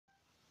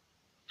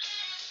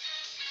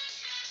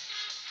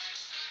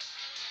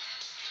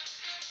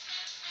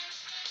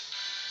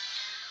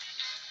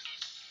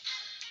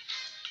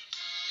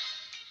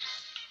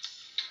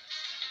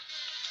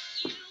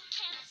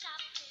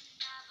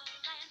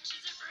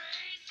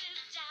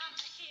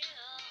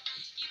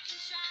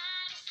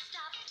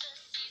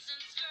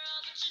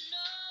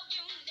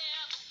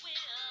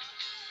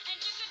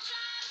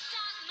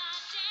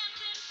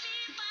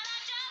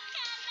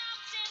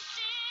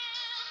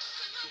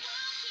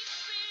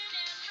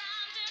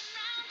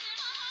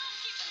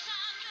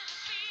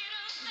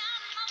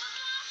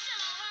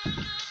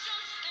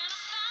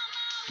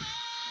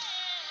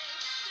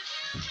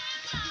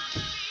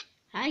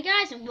Hi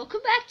guys, and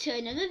welcome back to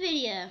another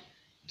video.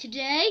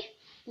 Today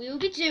we will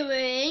be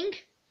doing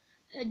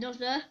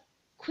another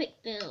quick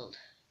build.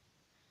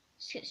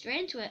 Let's get straight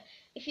into it.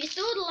 If you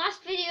saw the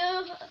last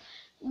video,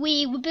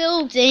 we were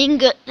building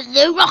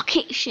the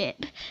rocket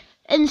ship,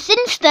 and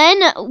since then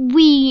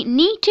we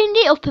neatened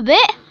it up a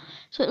bit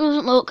so it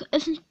doesn't look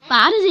as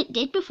bad as it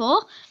did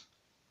before.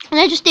 And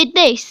I just did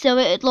this so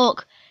it would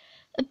look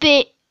a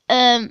bit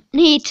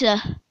neater.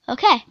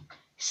 Okay,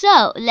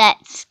 so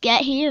let's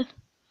get here.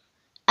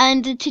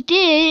 And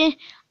today,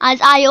 as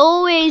I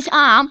always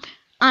am,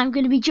 I'm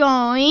going to be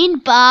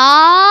joined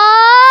by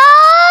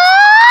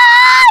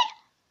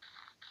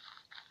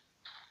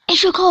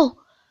It's your call.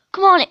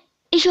 Come on,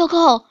 it's your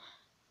call.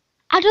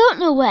 I don't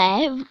know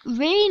where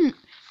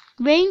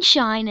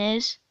Rainshine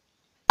is.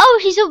 Oh,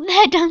 she's up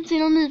there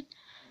dancing on the.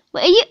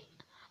 What are you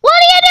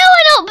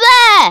doing up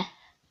there?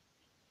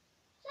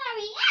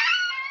 Sorry.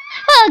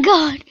 Oh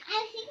God.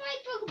 I think I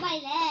broke my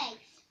legs.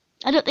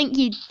 I don't think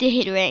you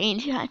did,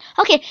 Rainshine.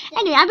 Okay,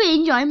 anyway, I've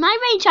been enjoying my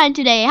Rainshine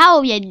today. How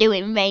are you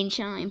doing,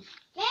 Rainshine?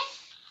 Yes,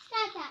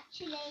 sad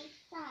actually.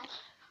 Sad.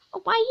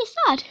 Oh, why are you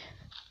sad?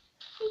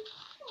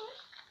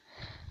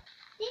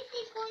 This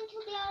is going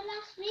to be our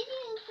last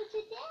video for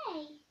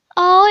today.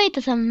 Oh, it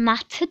doesn't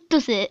matter,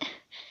 does it?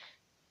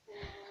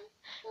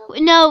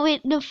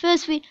 No,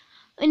 first we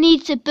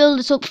need to build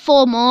us up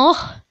 4 more.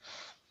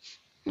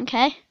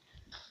 Okay.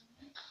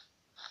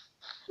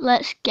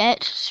 Let's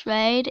get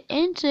straight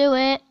into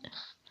it.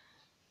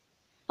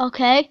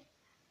 Okay.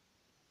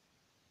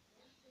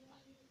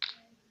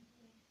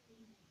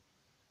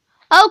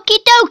 Okie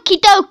dokie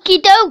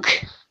dokie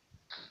doke.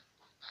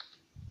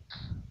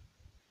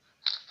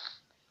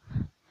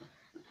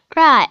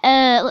 Right,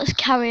 let's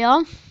carry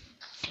on.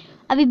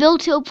 Have you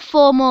built it up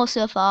 4 more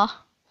so far?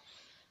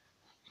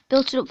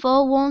 Built it up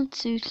 4. 1,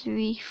 2,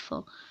 3,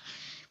 4.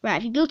 Right,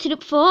 have you built it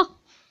up 4?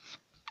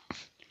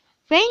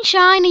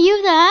 Rainshine, are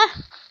you there?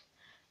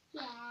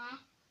 Yeah.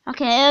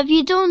 Okay, have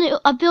you done it?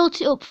 I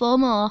built it up 4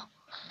 more.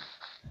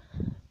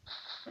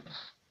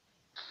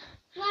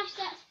 Flash,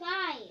 that's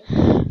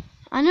 5.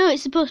 I know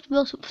it's supposed to be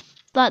built up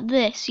like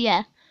this,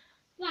 yeah.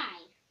 5.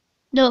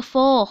 No,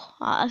 4.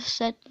 I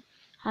said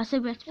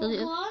we have to build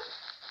it up. 1.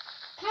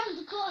 Count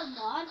the bottom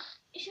one.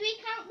 Should we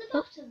count the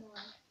bottom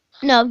one?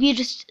 No, you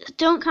just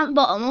don't count the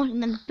bottom one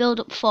and then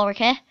build up 4,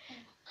 okay?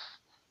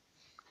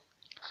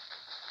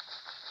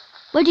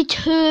 We're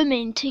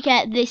determined to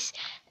get this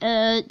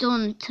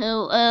done,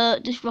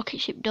 this rocket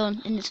ship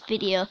done in this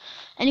video.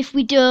 And if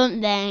we don't,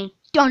 then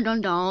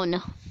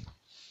dun.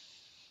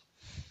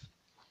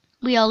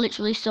 We are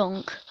literally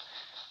sunk.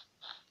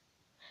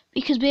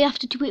 Because we have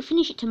to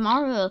finish it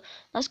tomorrow.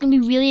 That's gonna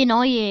be really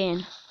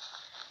annoying.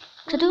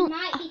 Well,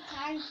 might be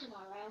time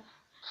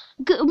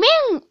tomorrow. Me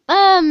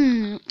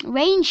and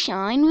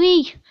Rainshine,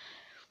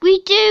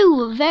 we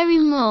do very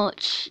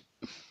much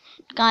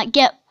like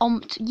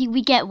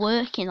we get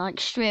working like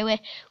straight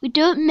away. We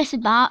don't mess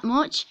about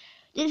much.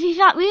 In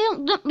fact, the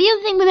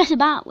only thing we mess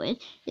about with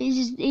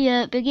is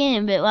the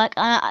beginning bit, like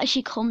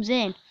actually comes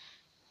in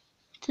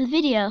to the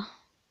video.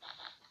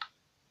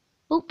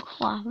 Oop,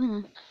 what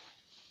happened?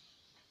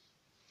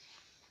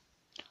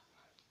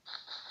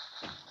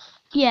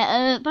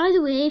 Yeah, by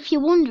the way, if you're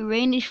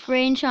wondering if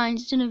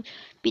Rainshine's gonna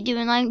be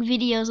doing like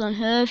videos on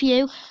her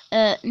view,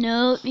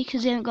 no,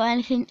 because they haven't got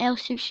anything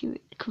else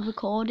she could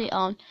record it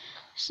on.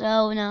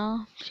 So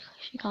no,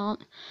 she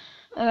can't.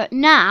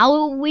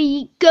 Now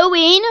we go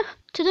in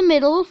to the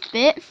middle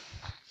bit.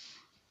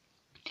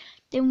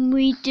 Then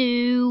we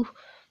do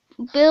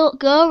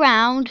go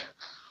around,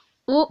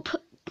 up,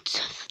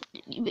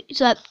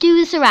 so do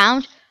this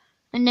around,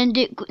 and then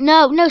do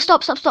no,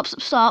 stop.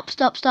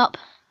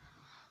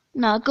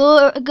 No,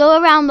 go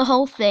around the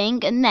whole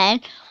thing, and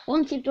then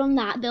once you've done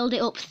that, build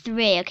it up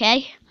 3,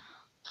 okay?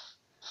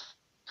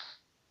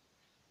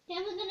 Then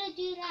we're gonna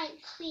do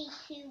like 3,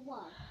 2, 1.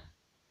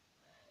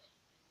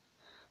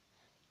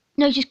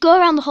 No, just go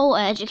around the whole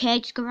edge, okay?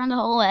 Just go around the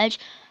whole edge,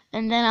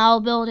 and then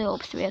I'll build it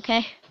up 3,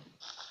 okay?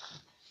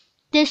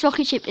 This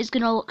rocket ship is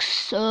gonna look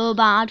so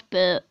bad,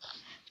 but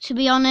to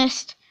be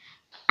honest,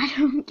 I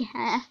don't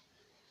care.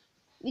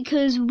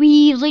 Because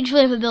we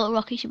literally never built a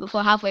rocket ship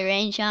before, have we,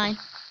 Rainshine?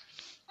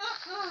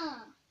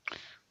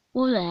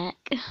 What the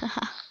heck?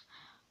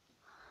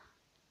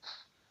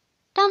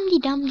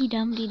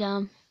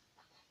 Dum-de-dum-de-dum-de-dum.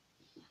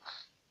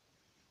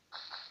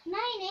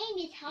 My name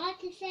is hard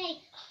to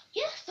say.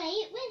 Just say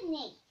it with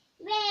me.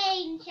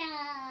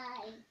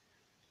 Rainshine.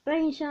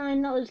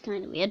 Rainshine, that was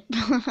kind of weird.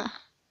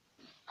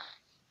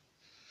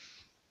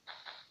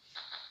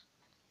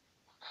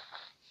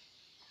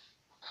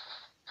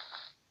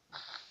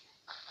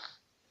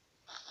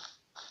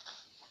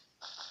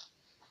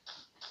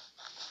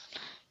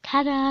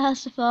 Ta-da,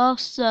 so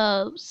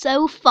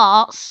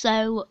far,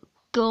 so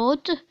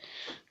good.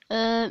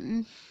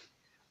 I'm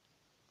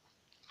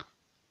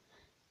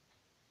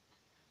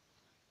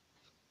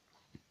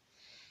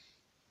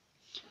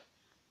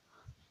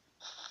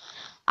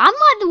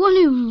like the one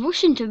who's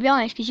rushing, to be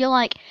honest, because you're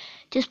like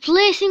just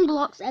placing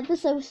blocks ever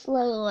so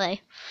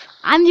slowly.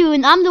 I'm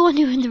the one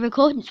doing the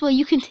recording, so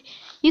you can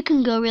You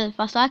can go really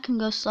fast. I can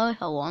go slow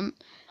if I want.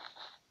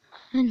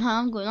 And now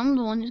I'm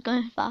the one who's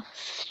going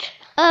fast.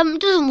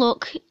 Doesn't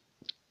look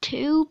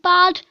too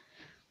bad.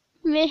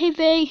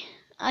 Maybe.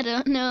 I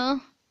don't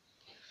know.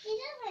 It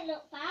doesn't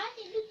look bad,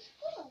 it looks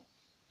good.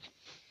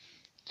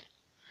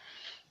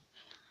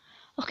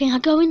 Okay, I'll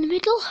go in the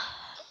middle.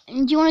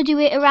 And do you want to do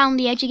it around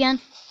the edge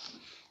again?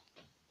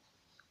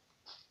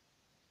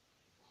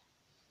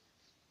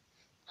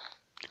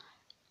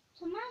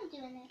 So I'm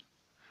doing it.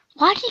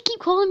 Why do you keep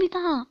calling me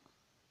that?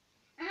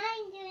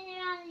 I'm doing it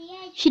around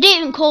the edge. She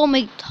didn't even call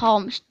me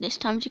Tom this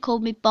time. She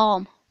called me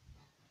Bomb.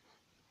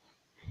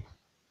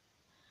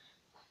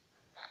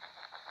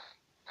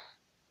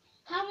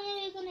 How are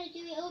we going to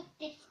do it up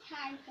this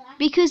time, class?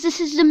 Because this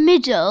is the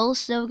middle,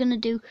 so we're gonna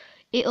do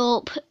it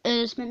up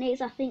as many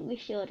as I think we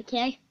should.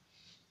 Okay.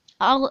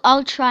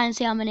 I'll try and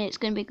see how many it's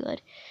gonna be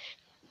good.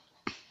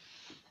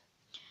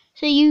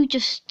 So you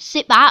just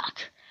sit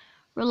back,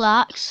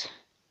 relax,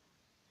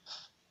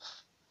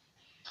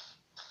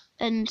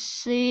 and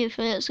see if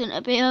it's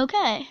gonna be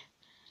okay.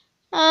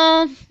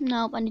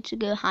 Nope, I need to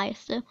go higher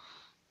still.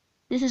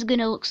 This is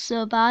gonna look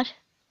so bad.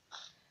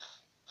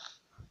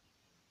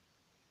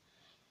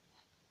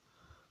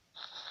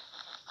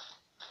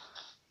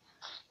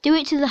 Do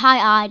it to the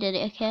height I did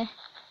it, okay?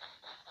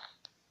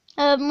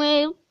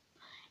 Well,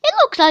 it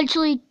looks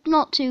actually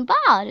not too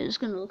bad. It's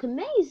gonna look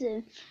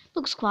amazing.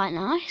 Looks quite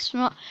nice.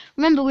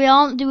 Remember, we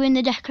aren't doing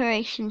the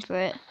decoration for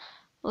it.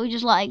 We're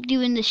just like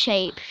doing the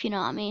shape, if you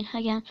know what I mean.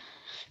 Again,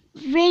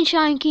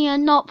 Rainshine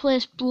can not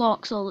place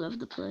blocks all over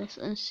the place.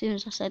 And as soon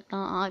as I said that,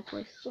 I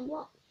placed some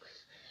blocks.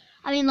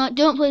 I mean, like,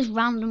 don't place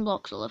random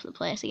blocks all over the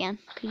place again,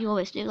 because you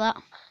always do that.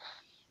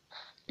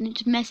 And it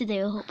just messes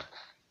it up.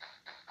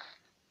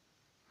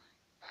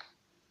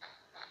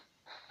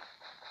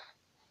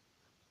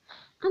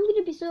 I'm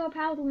gonna be so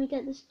proud when we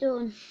get this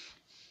done.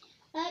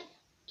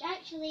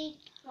 Actually,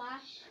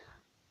 Flash,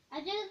 I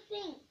don't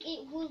think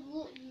it would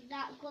look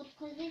that good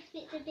because this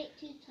bit's a bit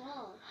too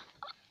tall.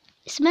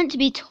 It's meant to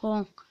be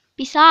tall.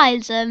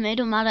 Besides, it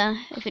don't matter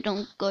if it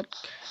don't good.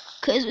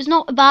 Because it's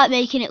not about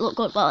making it look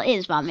good. Well, it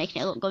is about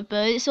making it look good,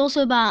 but it's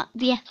also about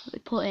the effort we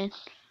put in.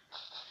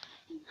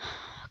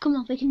 Come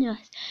on, we can do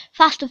this.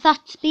 Faster,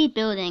 faster, speed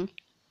building.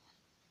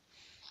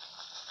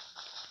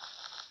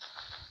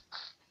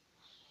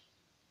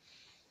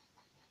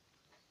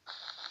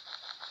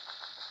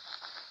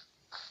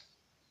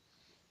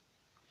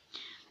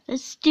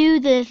 Let's do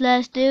this,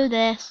 let's do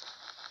this.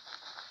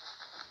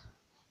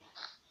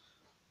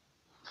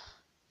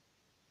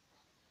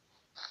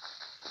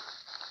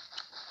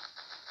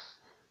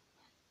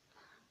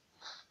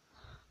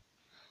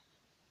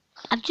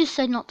 I've just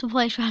said not to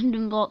place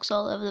random blocks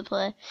all over the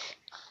place.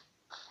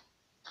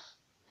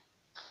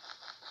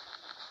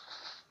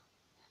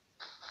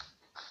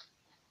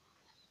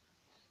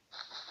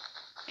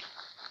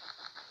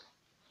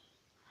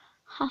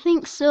 I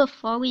think so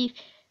far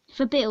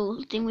for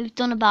building, we've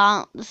done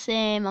about the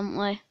same, haven't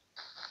we?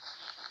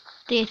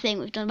 Do you think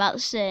we've done about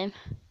the same?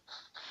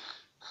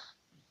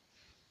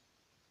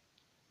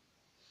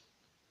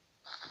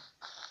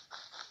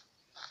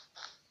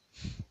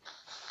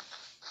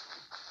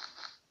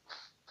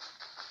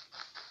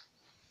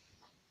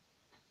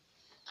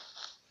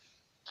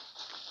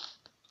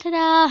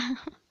 Ta-da!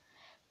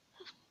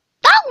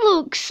 That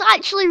looks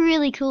actually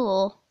really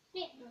cool.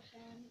 It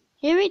doesn't.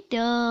 Here it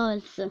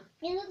does.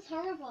 It looks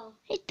horrible.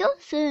 It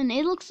doesn't.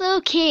 It looks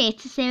okay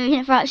to say we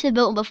never actually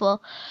built one before.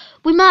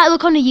 We might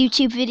look on a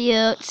YouTube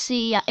video to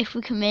see if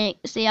we can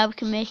see how we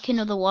can make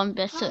another one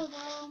better.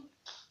 Horrible.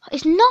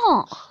 It's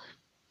not.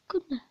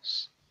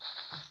 Goodness.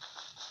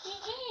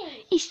 It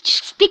is. It's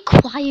just be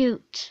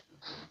quiet.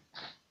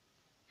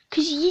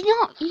 Cause you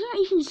don't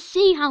even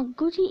see how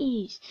good it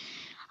is.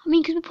 I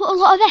mean, cause we put a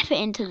lot of effort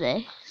into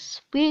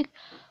this.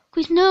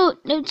 No,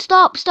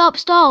 stop.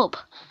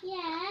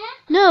 Yeah.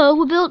 No,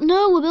 we're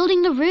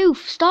building the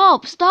roof.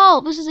 Stop.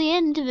 This is the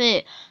end of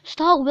it.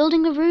 Stop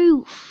building the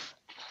roof.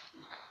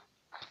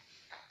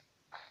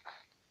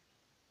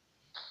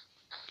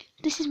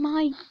 This is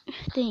my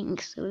thing,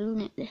 so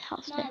isn't it? This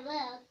has to. My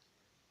world.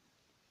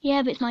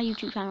 Yeah, but it's my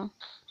YouTube channel.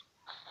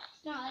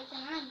 It's not, it's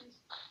an hand.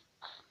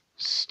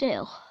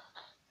 Still,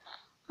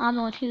 I'm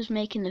the one who's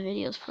making the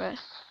videos for it.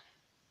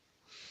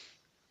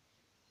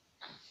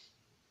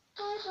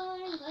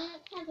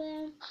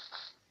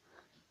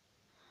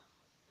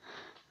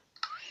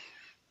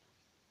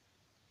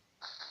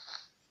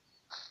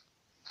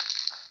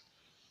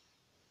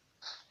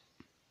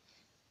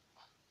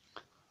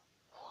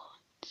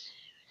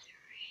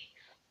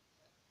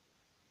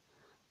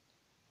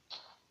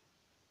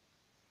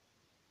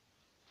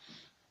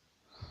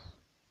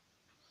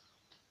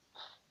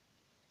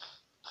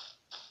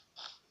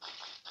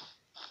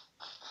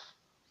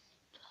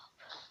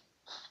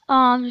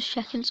 Oh, I'm just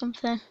checking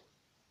something.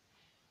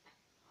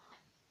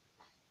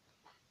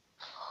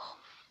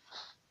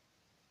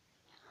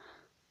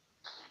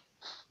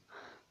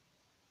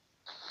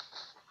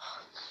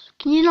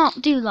 Can you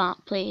not do that,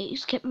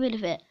 please? Get rid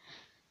of it.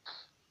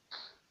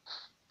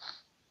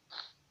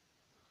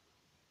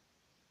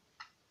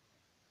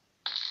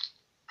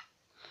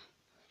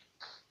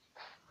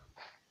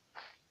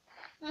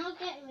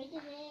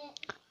 rid of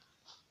it.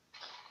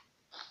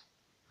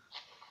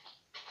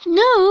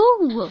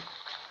 No!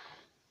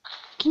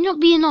 Can you not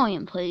be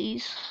annoying,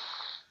 please?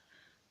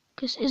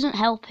 Because it isn't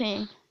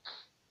helping.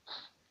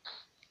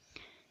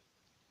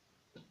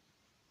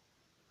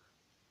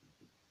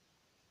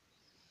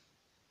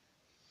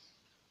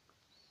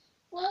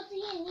 What do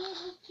you need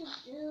us to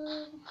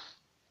do?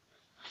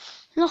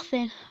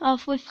 Nothing.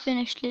 We've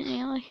finished it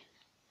nearly.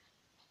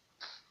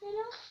 It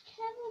looks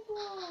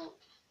terrible.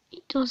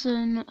 It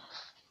doesn't.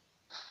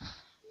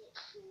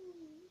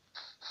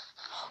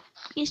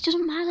 It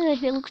doesn't matter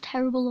if it looks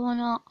terrible or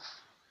not.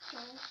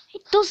 Okay.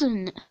 It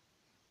doesn't.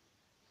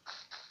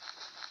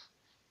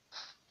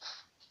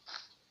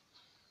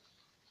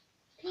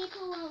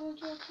 People won't want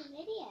to watch the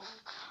video.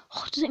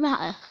 Oh, does it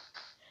matter?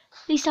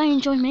 At least I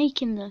enjoy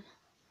making them.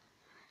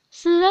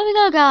 So there we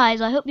go,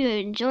 guys. I hope you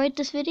enjoyed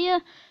this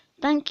video.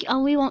 Thank you,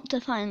 and we want to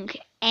thank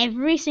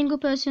every single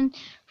person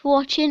for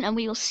watching, and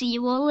we will see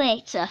you all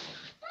later.